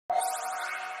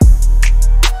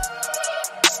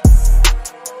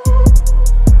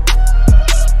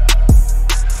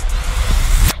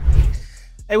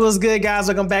Hey, what's good, guys?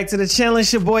 Welcome back to the channel.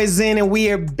 It's your boy Zen, and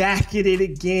we are back at it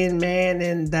again, man.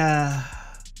 And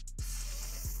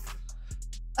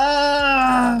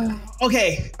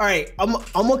okay, all right. I'm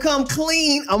gonna come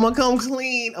clean. I'm gonna come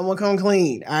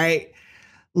clean. All right.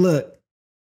 Look,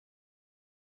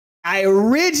 I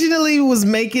originally was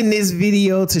making this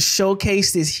video to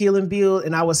showcase this healing build,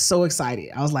 and I was so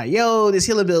excited. I was like, yo, this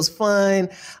healing build's fun.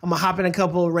 I'm gonna hop in a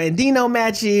couple of Randino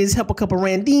matches, help a couple of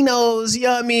Randinos, you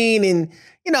know what I mean? And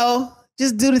you know,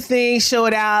 just do the thing, show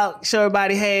it out, show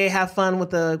everybody, hey, have fun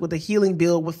with the healing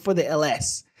build for the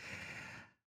LS.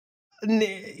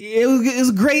 It was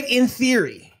great in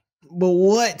theory, but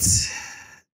what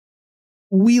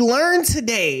we learned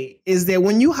today is that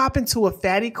when you hop into a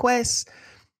fatty quest,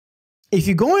 if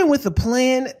you're going with a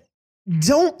plan,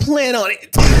 don't plan on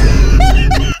it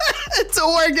to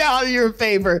work out in your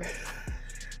favor.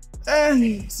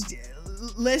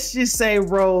 Let's just say,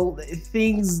 bro,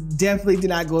 things definitely did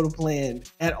not go to plan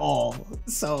at all.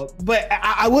 So, but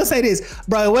I will say this,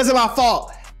 bro, it wasn't my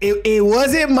fault. It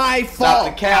wasn't my fault. Stop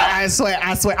the cap. I swear.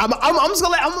 I'm just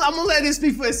gonna let this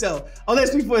speak for itself. I'll let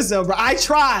it speak for itself, bro. I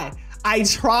tried,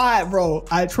 bro.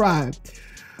 I tried.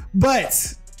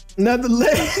 But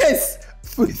nonetheless,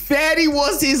 Fatty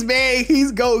wants his man.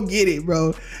 He's gonna get it,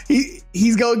 bro.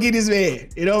 He's gonna get his man.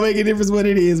 It don't make a difference what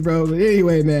it is, bro. But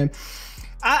anyway, man.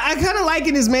 I kind of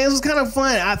liking this, man. This was kind of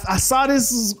fun. I saw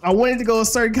this. I wanted to go a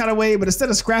certain kind of way, but instead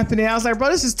of scrapping it, I was like, bro,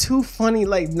 this is too funny,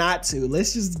 like not to.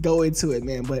 Let's just go into it,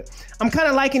 man. But I'm kind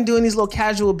of liking doing these little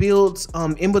casual builds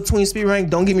in between speedrunning.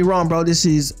 Don't get me wrong, bro. This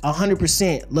is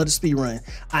 100% love to speedrun.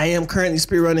 I am currently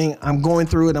speedrunning. I'm going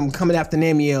through it. I'm coming after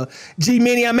Namiel.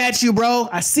 G-Mini, I'm at you, bro.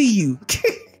 I see you.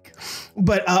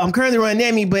 But I'm currently running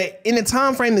Nami, but in the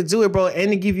time frame to do it, bro,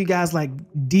 and to give you guys like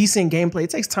decent gameplay, it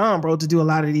takes time, bro, to do a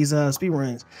lot of these speed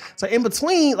runs. So in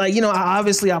between, like, you know, I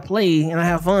play and I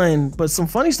have fun, but some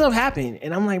funny stuff happened,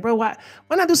 and I'm like, bro, why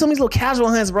not do some of these little casual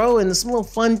hunts, bro, and some little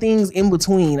fun things in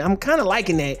between? I'm kind of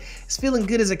liking that. It's feeling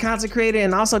good as a content creator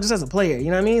and also just as a player, you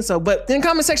know what I mean? So, but in the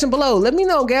comment section below, let me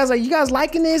know, guys. Are you guys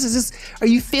liking this? Are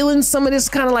you feeling some of this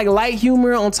kind of like light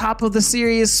humor on top of the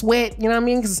serious sweat? You know what I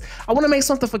mean? Because I want to make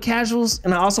something for casuals,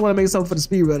 and I also want to make something for the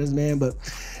speedrunners, man. But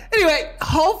anyway,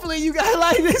 hopefully you guys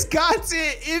like this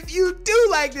content. If you do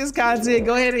like this content,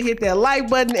 go ahead and hit that like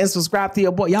button and subscribe to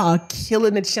your boy. Y'all are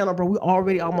killing the channel, bro. We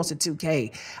already almost at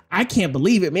 2K. I can't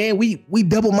believe it, man. We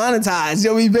double monetized. You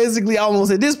know, we basically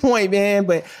almost at this point, man.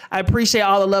 But I appreciate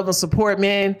all the love and support,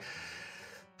 man.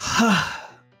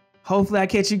 Hopefully I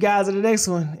catch you guys in the next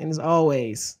one. And as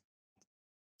always,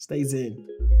 stay zen.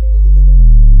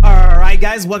 All right,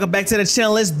 guys, welcome back to the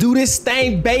channel. Let's do this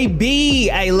thing, baby.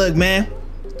 Hey, look, man,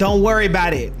 don't worry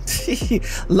about it.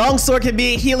 Longsword can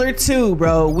be a healer too,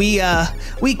 bro. We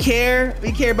care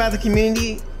about the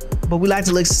community, but we like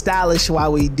to look stylish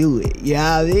while we do it.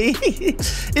 Yeah, you know what I mean?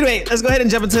 Anyway, let's go ahead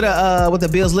and jump into the what the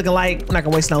build's looking like. We're not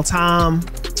gonna waste no time.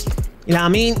 You know what I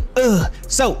mean?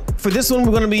 So for this one,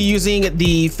 we're gonna be using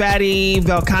the Fatty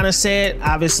Volcana set.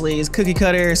 Obviously, it's cookie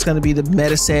cutter. It's gonna be the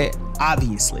meta set,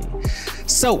 obviously.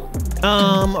 So,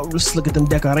 let's look at them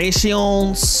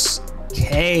decorations.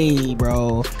 Okay,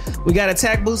 bro. We got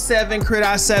attack boost 7, crit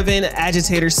out 7,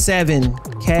 agitator 7.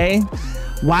 Okay,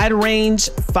 wide range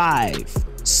 5,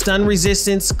 stun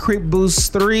resistance, crit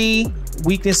boost 3,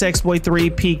 weakness exploit 3,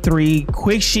 peak 3,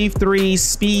 quick sheath 3,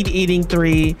 speed eating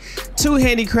 3, 2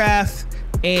 handicraft,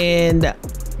 and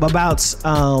about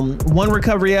 1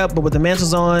 recovery up. But with the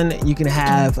mantles on, you can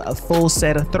have a full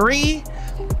set of 3.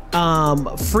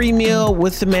 Free meal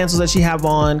with the mantles that you have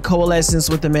on, coalescence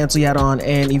with the mantle you had on,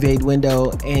 and evade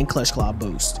window and clutch claw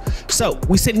boost. So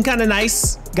we sitting kind of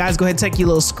nice, guys. Go ahead and take your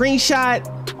little screenshot,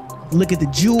 look at the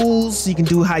jewels. You can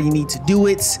do how you need to do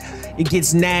it. It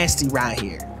gets nasty right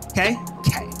here. Okay.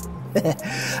 All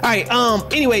right,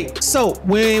 anyway, so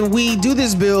when we do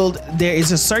this build, there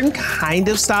is a certain kind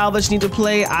of style that you need to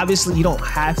play. Obviously you don't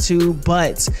have to,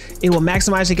 but it will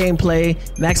maximize your gameplay,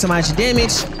 maximize your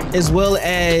damage, as well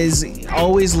as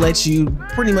always let you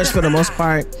pretty much for the most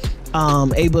part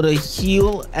able to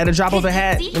heal at a drop of a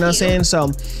hat, you know what I'm saying? So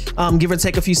give or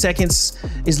take a few seconds,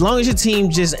 as long as your team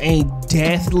just ain't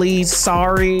deathly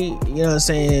sorry, you know what I'm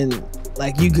saying,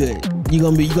 like you good, you're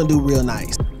gonna do real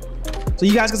nice. So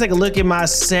you guys can take a look at my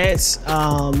sets.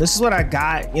 This is what I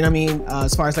got, you know what I mean,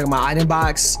 as far as like my item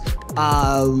box.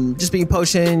 Just being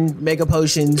potion, mega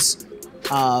potions,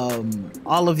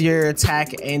 all of your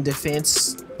attack and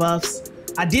defense buffs.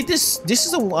 I did this. This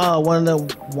is one of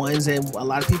the ones that a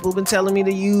lot of people have been telling me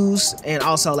to use, and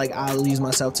also like I'll use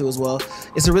myself too as well.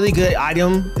 It's a really good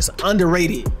item. It's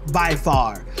underrated by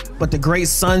far. But the Great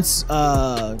Sun's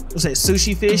what's that,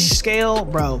 sushi fish scale,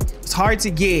 bro? It's hard to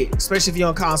get, especially if you're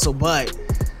on console, but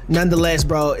nonetheless,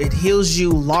 bro, it heals you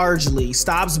largely,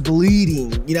 stops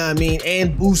bleeding, you know what I mean,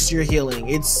 and boosts your healing.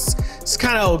 It's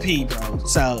kind of OP, bro.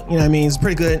 So you know what I mean. It's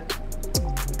pretty good.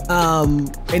 And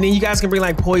then you guys can bring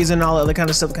like poison and all other kind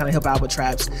of stuff to kind of help out with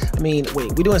traps. I mean,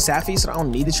 wait, we're doing Safi, so I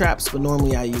don't need the traps, but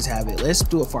normally I use Have It. Let's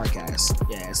do a forecast.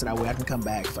 Yeah, so that way I can come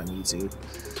back if I need to.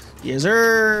 Yes,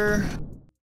 sir.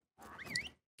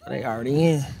 They already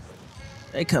in.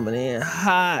 They coming in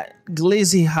hot,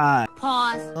 glizzy hot.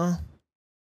 Pause.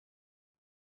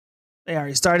 They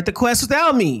already started the quest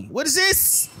without me. What is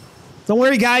this? Don't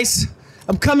worry, guys.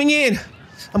 I'm coming in.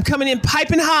 I'm coming in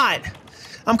piping hot.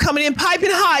 I'm coming in piping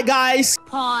hot, guys.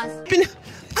 Pause.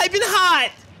 Piping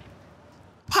hot.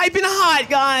 Piping hot,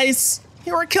 guys.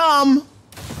 Here I come.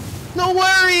 No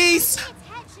worries.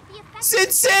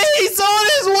 Sensei's on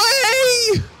his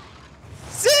way.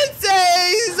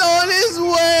 Sensei's on his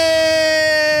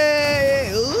way.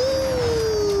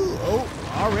 Ooh. Oh,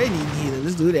 already healer.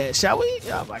 Let's do that, shall we?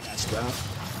 Oh, I got you, bro.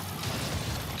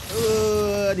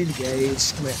 I need to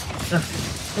gauge. Come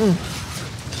here.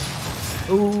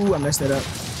 Ooh, I messed that up.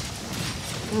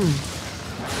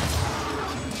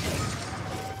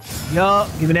 Yup,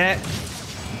 give me that.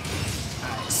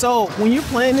 So when you're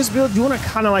playing this build, you want to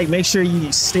kind of like make sure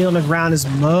you stay on the ground as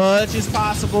much as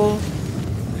possible.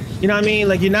 You know what I mean?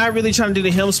 Like you're not really trying to do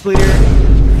the helm splitter.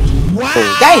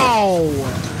 Wow!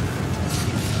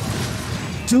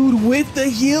 Dude, with the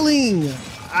healing.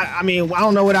 I mean, I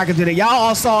don't know what I could do there. Y'all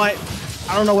all saw it.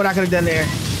 I don't know what I could have done there.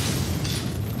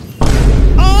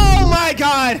 Oh my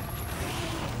God!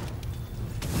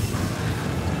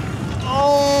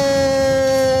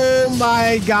 Oh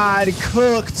my God,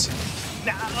 cooked.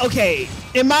 Now, okay,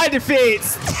 in my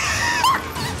defense,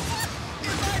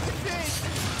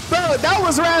 bro, that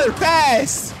was rather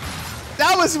fast.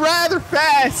 That was rather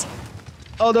fast.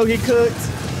 Oh, don't get cooked.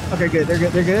 Okay, good. They're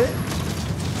good. They're good.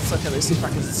 So, okay, let's see if I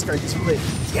can skirt this quick.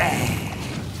 Yeah,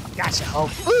 gotcha. Oh,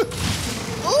 ooh.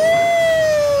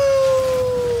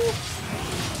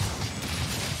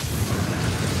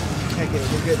 Okay, good.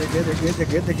 They're good. They're good. They're good. They're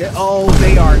good. They're good. Oh,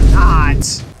 they are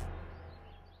not.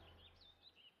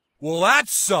 Well, that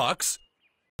sucks.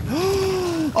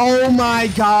 Oh my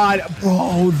God,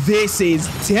 bro, this is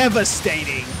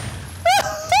devastating.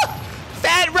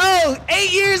 Fat Bro,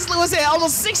 8 years, what's it,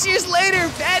 almost 6 years later,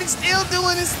 Fat is still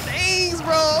doing his things,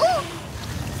 bro.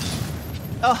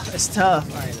 Oh, that's tough.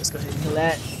 All right, let's go ahead and heal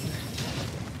that.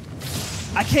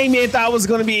 I came in, thought I was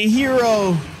gonna be a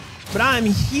hero, but I'm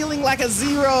healing like a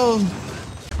zero.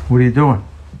 What are you doing?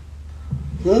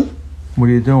 What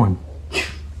are you doing?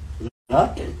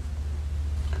 Nothing.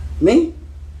 Me?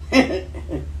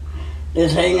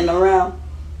 Just hanging around.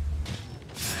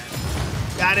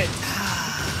 Got it.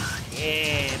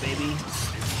 Yeah, baby.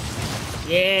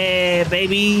 Yeah,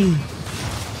 baby.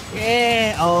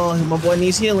 Yeah. Oh, my boy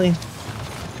needs healing.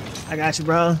 I got you,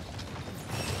 bro.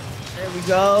 There we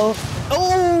go.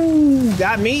 Oh,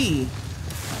 got me.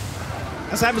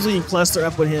 That's what happens when you cluster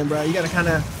up with him, bro. You gotta kind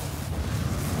of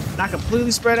not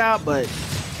completely spread out, but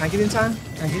can I get in time?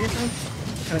 Can I get in time?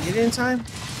 Can I get in time?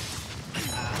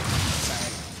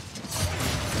 Sorry.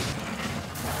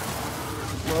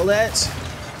 Roll that.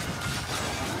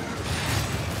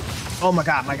 Oh my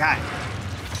God, my guy.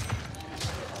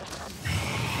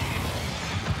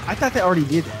 I thought they already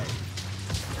did that.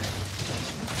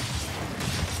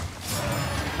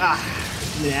 Ah,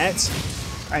 that.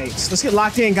 All right, so let's get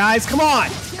locked in, guys. Come on.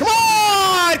 Come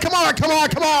on. Come on. Come on.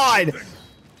 Come on.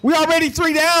 We already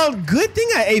 3 down. Good thing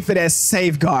I ate for that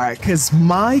safeguard, because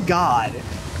my God.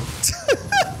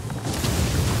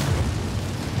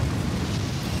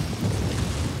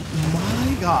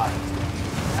 My God.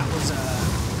 That was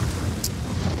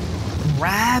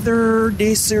rather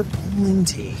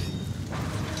disappointing.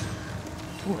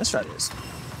 Ooh, let's try this.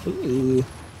 Ooh.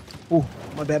 Ooh,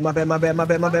 my bad, my bad, my bad, my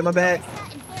bad, my bad, my bad.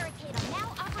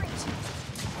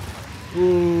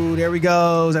 Ooh, there we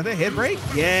go. Is that the head break?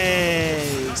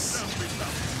 Yes.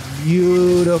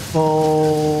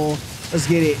 Beautiful. Let's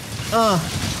get it. Oh,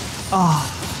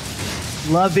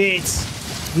 love it.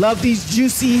 Love these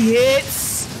juicy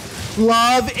hits.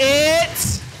 Love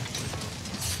it.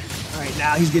 All right,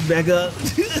 now he's getting back up.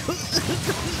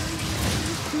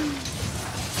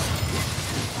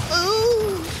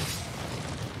 Ooh.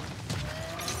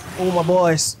 Oh, my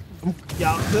boys.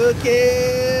 Y'all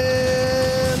cooking.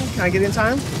 Can I get in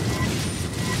time?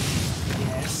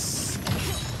 Yes.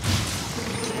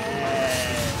 Yes.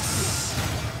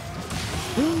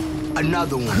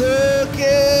 Another one. Cooking.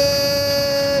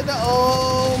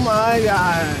 Oh my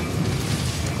god.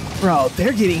 Bro,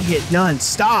 they're getting hit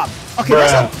non-stop. Okay,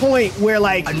 there's a point where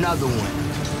like Another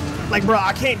one. like bro,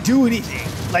 I can't do anything.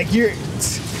 Like you're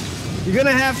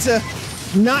gonna have to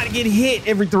not get hit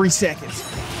every 3 seconds.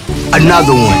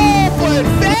 Another one. But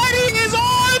Fatty is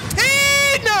on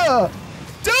 10!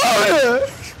 Dude!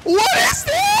 What is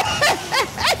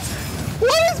that?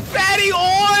 What is Fatty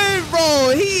on,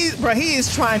 bro? He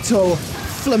is trying to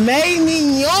filet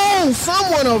mignon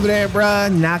someone over there, bro.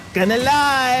 Not gonna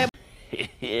lie.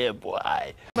 Yeah,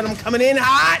 boy. But I'm coming in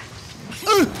hot.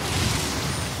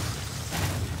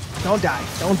 Don't die.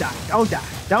 Don't die. Don't die.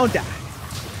 Don't die.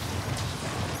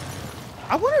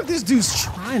 I wonder if this dude's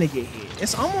trying to get hit.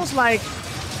 It's almost like,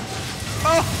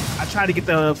 oh, I tried to get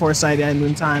the foresight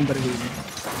in time, but it didn't.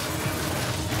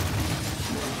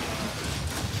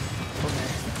 Okay.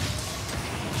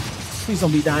 Please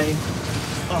don't be dying.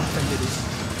 Oh, thank goodness.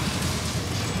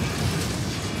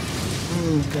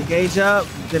 Engage up.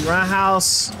 Then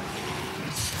roundhouse.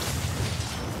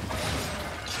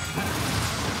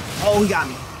 Oh, he got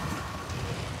me.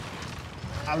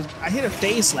 I hit a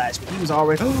phase slash, but he was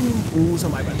already. Ooh,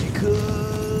 somebody about to get cooked.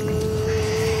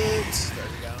 There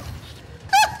we go.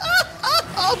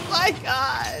 Oh my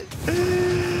god.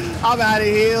 I'm out of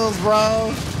heals,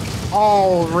 bro.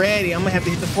 Already. I'm gonna have to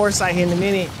hit the foresight here in a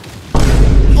minute.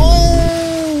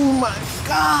 Oh my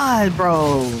god,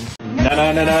 bro.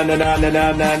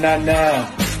 No.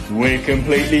 We're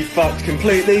completely fucked,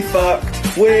 completely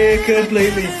fucked. We're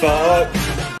completely fucked.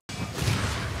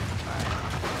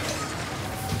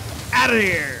 Out of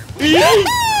here.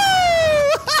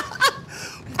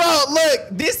 Bro,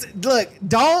 look,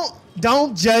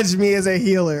 don't judge me as a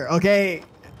healer, okay?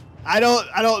 I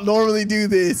don't normally do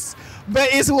this, but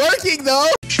it's working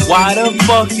though. Why the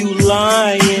fuck you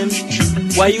lying?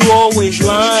 Why you always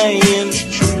lying?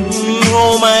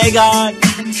 Oh my god.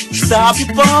 Stop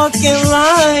your fucking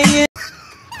lying.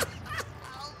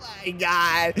 Oh my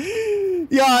god.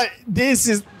 Yo, this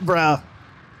is, bro.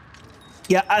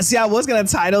 Yeah, I was gonna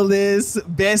title this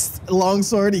best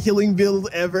longsword healing build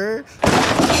ever. But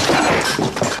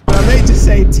I may just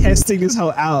say testing this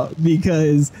hoe out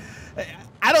because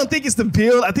I don't think it's the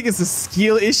build. I think it's a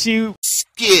skill issue.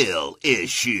 Skill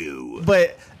issue.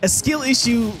 But a skill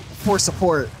issue for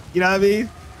support. You know what I mean?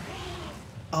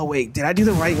 Oh wait, did I do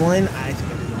the right one? I think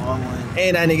I did the wrong one.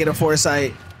 And I didn't get a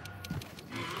foresight.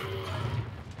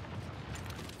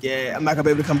 Yeah, I'm not gonna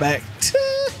be able to come back.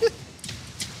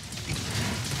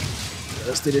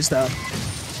 Let's do this stuff.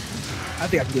 I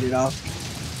think I can get it off.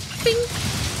 Bing.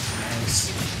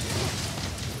 Nice.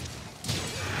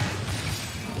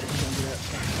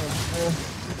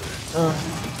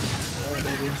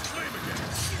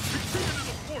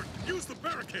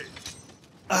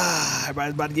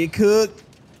 Everybody's about to get cooked.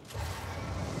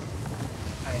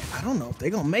 I don't know if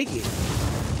they're gonna make it.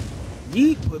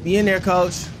 Yeet, put me in there,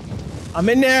 coach. I'm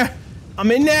in there.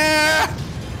 I'm in there.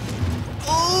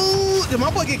 Oh, did my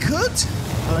boy get cooked?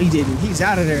 Oh, he didn't. He's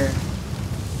out of there.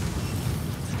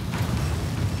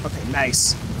 Okay,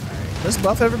 nice. All right, let's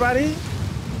buff everybody. You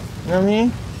know what I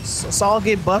mean? So let's all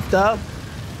get buffed up.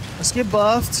 Let's get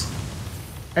buffed.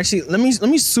 Actually, let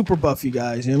me super buff you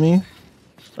guys. You know what I mean?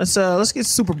 Let's get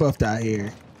super buffed out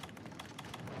here.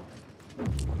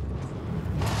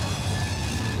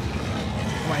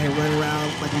 I'm out here running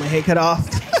around like my head cut off.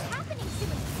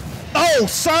 Oh,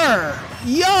 sir!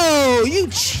 Yo, you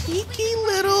cheeky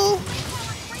little.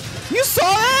 You saw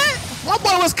that? My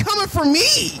boy was coming for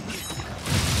me.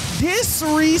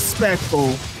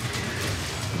 Disrespectful.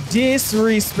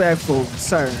 Disrespectful,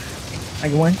 sir. I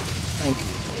get one? Thank you.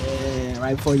 Yeah,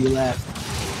 right before you left.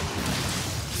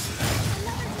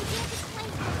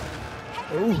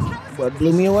 Ooh, what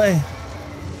blew me away?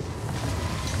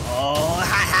 Oh,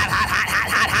 hot.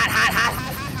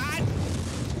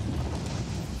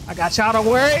 I got y'all, don't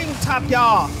worry. Top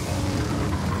y'all.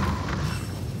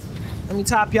 Let me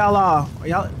top y'all off.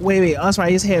 Y'all, wait. That's right.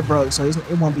 His head broke, so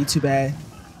it won't be too bad.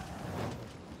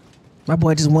 My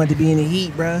boy just wanted to be in the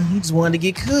heat, bro. He just wanted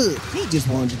to get cooked. He just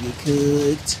wanted to get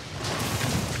cooked.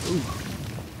 Ooh.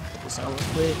 This all real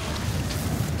quick.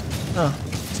 Oh,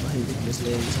 that's why he ripping his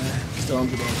legs, man. Still on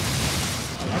the bed.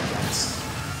 I like that.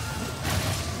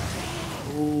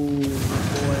 Ooh,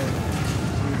 boy.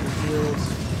 Healed.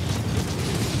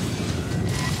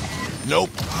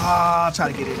 Nope. Ah, I'll try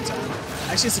to get it in time.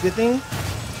 Actually, it's a good thing.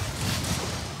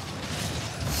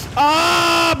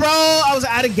 Ah, bro, I was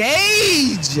out of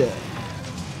gauge.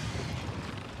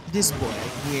 This boy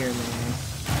here, man.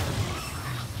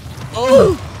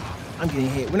 Oh, I'm getting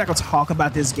hit. We're not gonna talk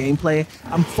about this gameplay.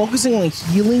 I'm focusing on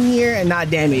healing here and not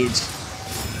damage.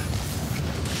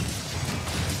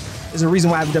 There's a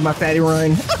reason why I haven't done my fatty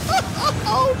run.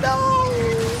 Oh no!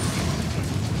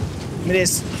 Look at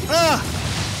this.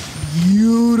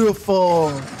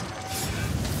 Beautiful.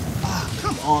 Oh,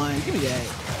 come on, give me that.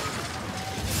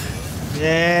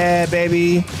 Yeah,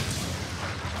 baby.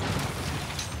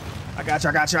 I got you,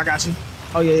 I got you, I got you.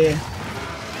 Oh yeah, yeah.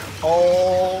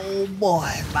 Oh boy,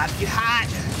 about to get hot.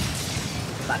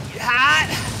 About to get hot.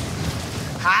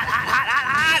 Hot, hot, hot, hot,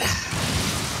 hot.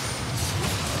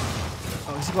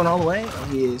 Oh, is he going all the way? Oh,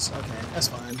 he is. Okay, that's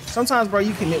fine. Sometimes, bro,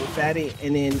 you commit with fatty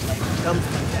and then like dump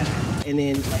like that, and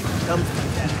then like dump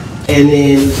like that, and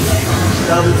then like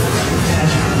dump like that.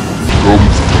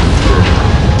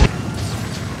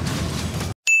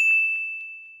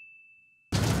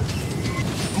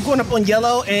 I'm going up on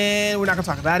yellow, and we're not gonna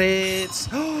talk about it.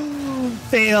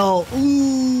 Fail.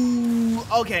 Ooh.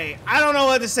 Okay, I don't know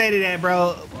what to say to that,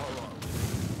 bro.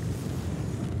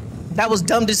 That was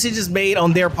dumb decisions made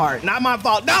on their part. Not my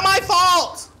fault. Not my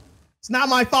fault. It's not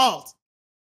my fault.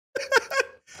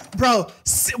 Bro,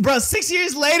 6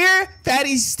 years later,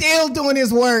 Fatty's still doing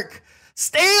his work.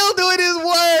 Still doing his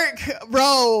work.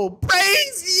 Bro,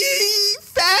 praise ye,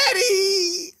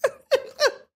 Fatty.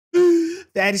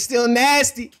 Fatty's still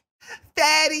nasty.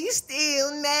 Fatty's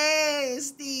still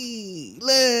nasty.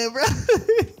 Look, bro.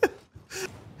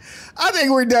 I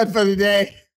think we're done for the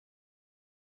day.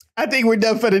 I think we're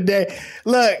done for the day.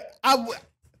 Look,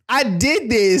 I did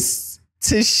this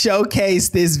to showcase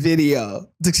this video.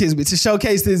 Excuse me, to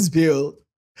showcase this build.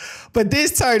 But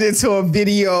this turned into a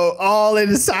video all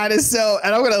inside itself,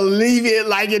 and I'm gonna leave it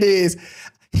like it is.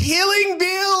 Healing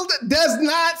build does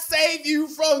not save you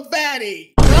from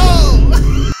Fatty. Bro.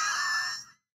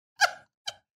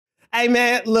 Hey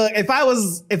man, look, if I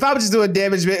was just doing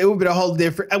damage, it would be a whole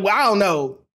different. Well, I don't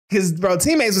know. Because, bro,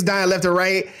 teammates was dying left and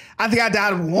right. I think I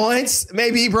died once,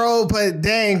 maybe, bro. But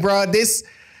dang, bro, this,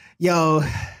 yo,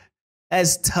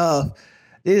 that's tough.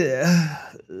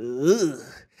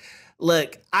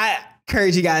 Look, I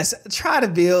encourage you guys, try to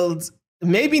build,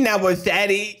 maybe not with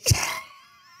Fatty.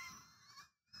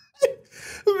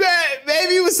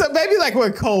 maybe like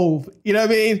with Cove. You know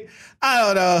what I mean? I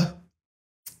don't know.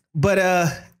 But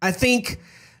I think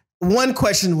one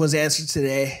question was answered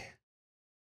today.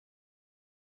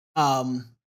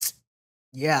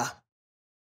 Yeah.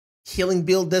 Healing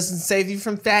build doesn't save you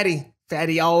from Fatty.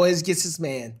 Fatty always gets his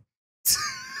man.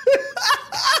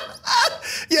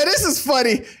 Yeah, this is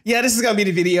funny. Yeah, this is gonna be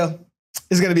the video.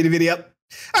 This is gonna be the video. All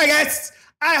right, guys.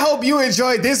 I hope you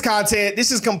enjoyed this content.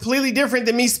 This is completely different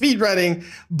than me speedrunning,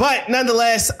 but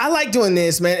nonetheless, I like doing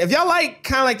this, man. If y'all like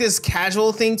kind of like this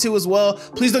casual thing too as well,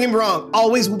 please don't get me wrong.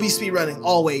 Always will be speedrunning,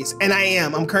 always. And I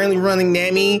am. I'm currently running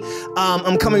Nami.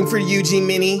 I'm coming for you, G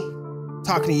Mini.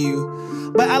 Talking to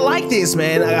you. But I like this,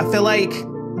 man. I feel like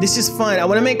this is fun. I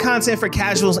want to make content for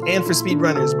casuals and for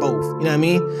speedrunners, both. You know what I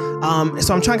mean?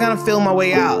 So I'm trying to kind of feel my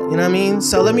way out. You know what I mean?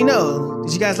 So let me know.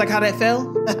 Did you guys like how that felt?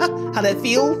 How that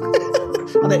feel?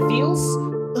 How that feels?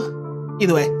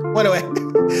 Either way, one way.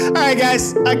 All right,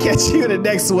 guys. I'll catch you in the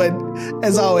next one.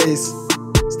 As always,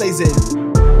 stay zen.